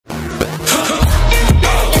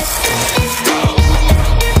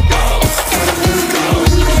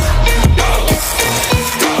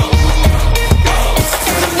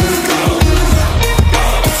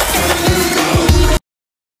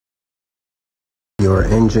Your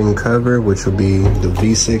engine cover, which will be the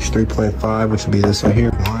V6 3.5, which will be this right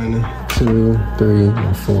here. 1, 2, 3,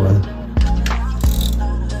 and 4.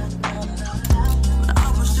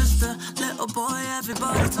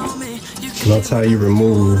 And that's how you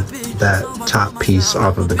remove that top piece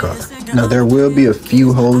off of the car. Now there will be a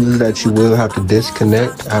few hoses that you will have to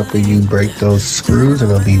disconnect after you break those screws,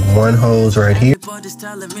 and it'll be one hose right here.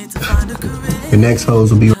 Your next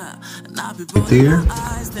hose will be right there.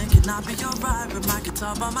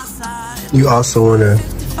 You also want to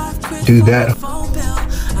do that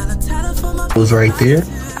hose right there.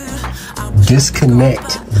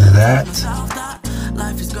 Disconnect that,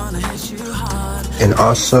 and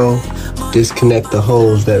also disconnect the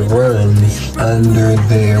hose that runs under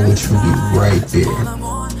there, which will be right there.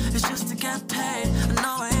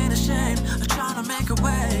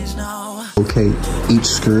 Okay, each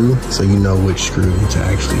screw so you know which screw to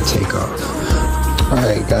actually take off.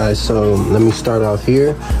 Alright guys, so let me start off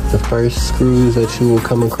here. The first screws that you will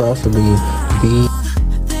come across will be these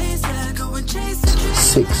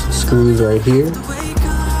 6 screws right here.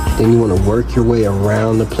 Then you want to work your way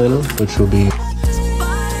around the plenum, which will be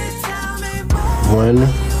 1,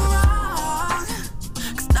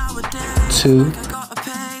 2,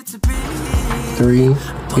 3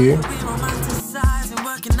 here.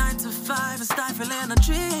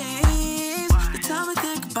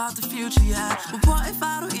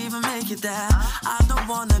 I don't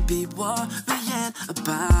wanna be worrying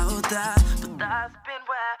about that, but that's been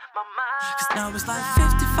where my mind. Cause now it's like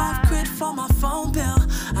 55 quid for my phone bill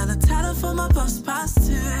and a tenner for my bus pass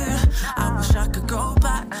too. I wish I could go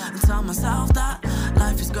back and tell myself that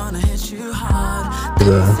life is gonna hit you hard.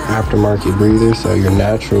 The aftermarket breather, so your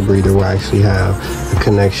natural breather will actually have a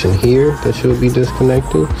connection here that you'll be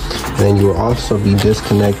disconnecting, and then you will also be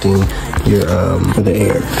disconnecting your for the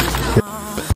air.